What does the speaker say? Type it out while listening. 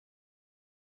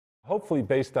Hopefully,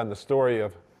 based on the story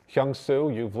of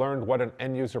Hyung-Soo, you've learned what an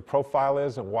end user profile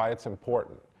is and why it's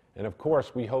important. And of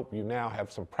course, we hope you now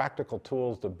have some practical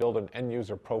tools to build an end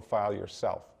user profile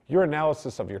yourself. Your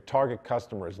analysis of your target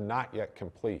customer is not yet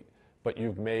complete, but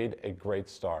you've made a great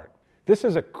start. This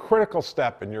is a critical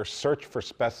step in your search for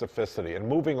specificity and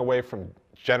moving away from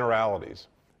generalities.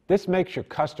 This makes your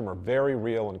customer very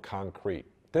real and concrete.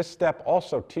 This step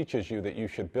also teaches you that you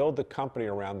should build the company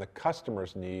around the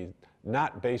customer's needs,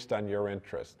 not based on your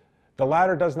interest. The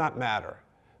latter does not matter,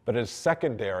 but is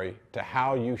secondary to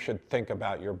how you should think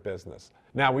about your business.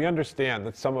 Now, we understand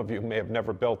that some of you may have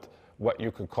never built what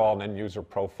you could call an end user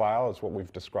profile, as what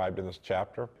we've described in this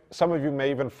chapter. Some of you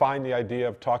may even find the idea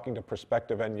of talking to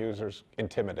prospective end users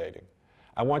intimidating.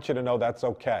 I want you to know that's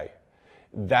okay.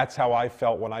 That's how I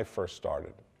felt when I first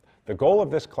started. The goal of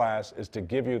this class is to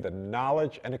give you the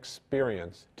knowledge and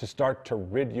experience to start to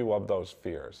rid you of those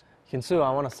fears. Hyun-Soo,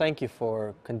 I want to thank you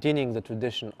for continuing the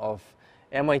tradition of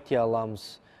MIT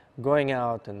alums going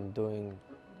out and doing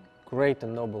great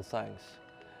and noble things.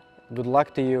 Good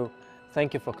luck to you.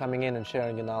 Thank you for coming in and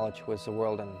sharing your knowledge with the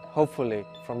world, and hopefully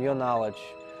from your knowledge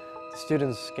the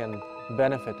students can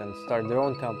benefit and start their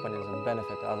own companies and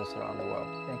benefit others around the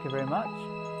world. Thank you very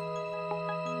much.